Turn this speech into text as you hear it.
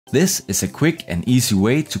This is a quick and easy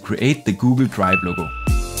way to create the Google Drive logo.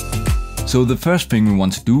 So the first thing we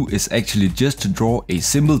want to do is actually just to draw a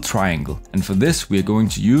simple triangle, and for this we are going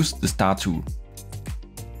to use the star tool.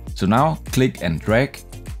 So now click and drag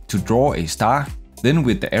to draw a star, then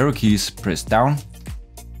with the arrow keys press down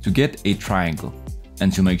to get a triangle.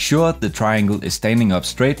 And to make sure the triangle is standing up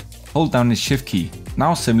straight, hold down the shift key.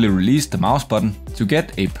 Now simply release the mouse button to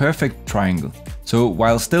get a perfect triangle. So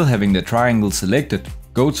while still having the triangle selected,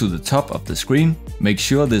 go to the top of the screen, make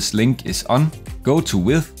sure this link is on, go to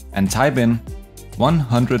width and type in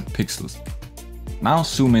 100 pixels. Now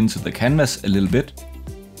zoom into the canvas a little bit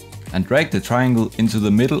and drag the triangle into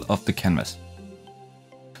the middle of the canvas.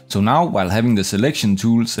 So now while having the selection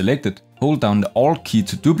tool selected, hold down the Alt key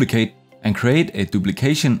to duplicate and create a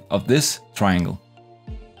duplication of this triangle.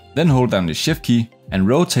 Then hold down the Shift key and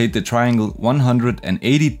rotate the triangle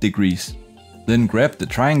 180 degrees. Then grab the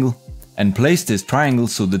triangle and place this triangle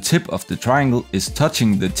so the tip of the triangle is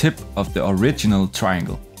touching the tip of the original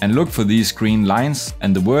triangle. And look for these green lines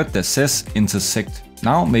and the word that says intersect.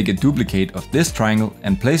 Now make a duplicate of this triangle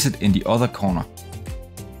and place it in the other corner.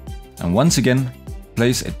 And once again,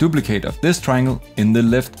 place a duplicate of this triangle in the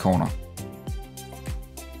left corner.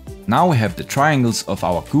 Now we have the triangles of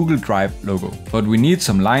our Google Drive logo, but we need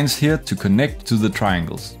some lines here to connect to the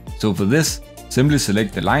triangles. So for this, simply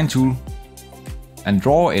select the line tool and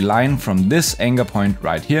draw a line from this anchor point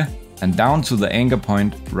right here and down to the anchor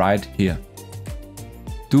point right here.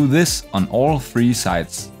 Do this on all three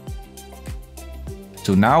sides.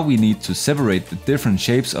 So now we need to separate the different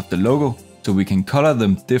shapes of the logo so we can color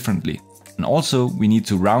them differently. And also we need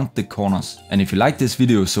to round the corners. And if you like this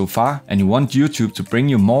video so far and you want YouTube to bring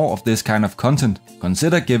you more of this kind of content,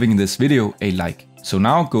 consider giving this video a like. So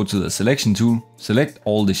now go to the selection tool, select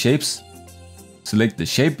all the shapes, select the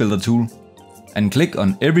shape builder tool and click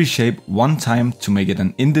on every shape one time to make it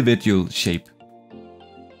an individual shape.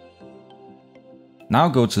 Now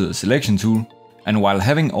go to the selection tool and while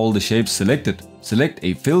having all the shapes selected, select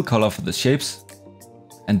a fill color for the shapes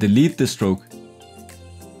and delete the stroke.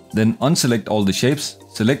 Then unselect all the shapes,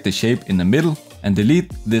 select the shape in the middle and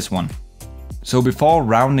delete this one. So before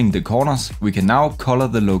rounding the corners, we can now color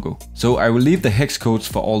the logo. So I will leave the hex codes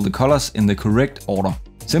for all the colors in the correct order.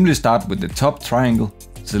 Simply start with the top triangle,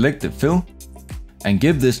 select the fill and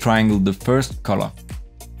give this triangle the first color.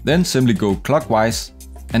 Then simply go clockwise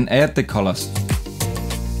and add the colors.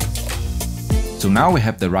 So now we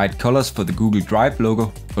have the right colors for the Google Drive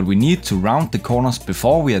logo, but we need to round the corners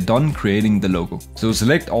before we are done creating the logo. So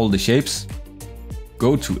select all the shapes,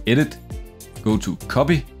 go to Edit, go to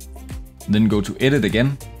Copy, then go to Edit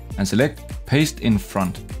again and select Paste in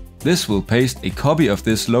Front. This will paste a copy of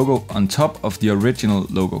this logo on top of the original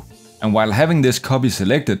logo. And while having this copy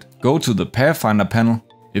selected, go to the Pathfinder panel.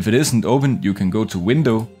 If it isn't open, you can go to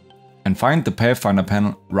Window and find the Pathfinder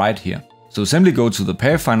panel right here. So simply go to the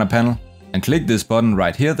Pathfinder panel and click this button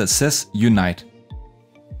right here that says Unite.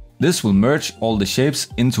 This will merge all the shapes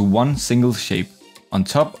into one single shape on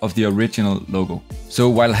top of the original logo. So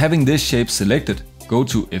while having this shape selected, go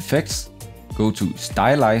to Effects, go to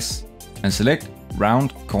Stylize and select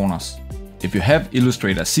Round Corners. If you have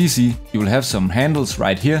Illustrator CC, you will have some handles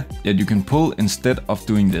right here that you can pull instead of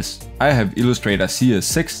doing this. I have Illustrator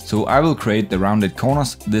CS6, so I will create the rounded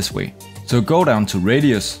corners this way. So go down to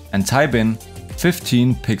Radius and type in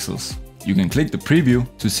 15 pixels. You can click the preview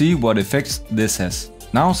to see what effects this has.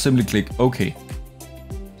 Now simply click OK.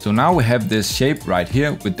 So now we have this shape right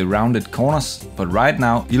here with the rounded corners, but right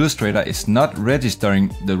now Illustrator is not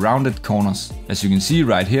registering the rounded corners. As you can see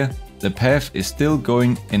right here, the path is still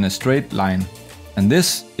going in a straight line. And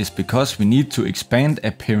this is because we need to expand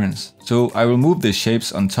appearance. So I will move the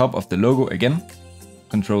shapes on top of the logo again,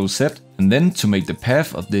 Ctrl Z, and then to make the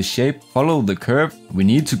path of this shape follow the curve, we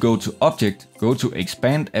need to go to Object, go to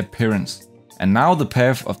Expand Appearance. And now the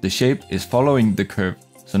path of the shape is following the curve.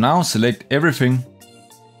 So now select everything,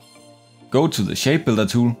 go to the Shape Builder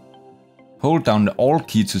tool, hold down the Alt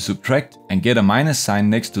key to subtract and get a minus sign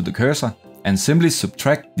next to the cursor, and simply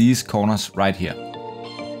subtract these corners right here.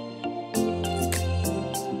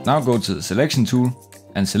 Now go to the Selection tool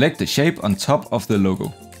and select the shape on top of the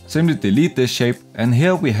logo. Simply delete this shape and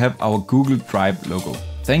here we have our Google Drive logo.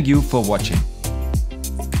 Thank you for watching.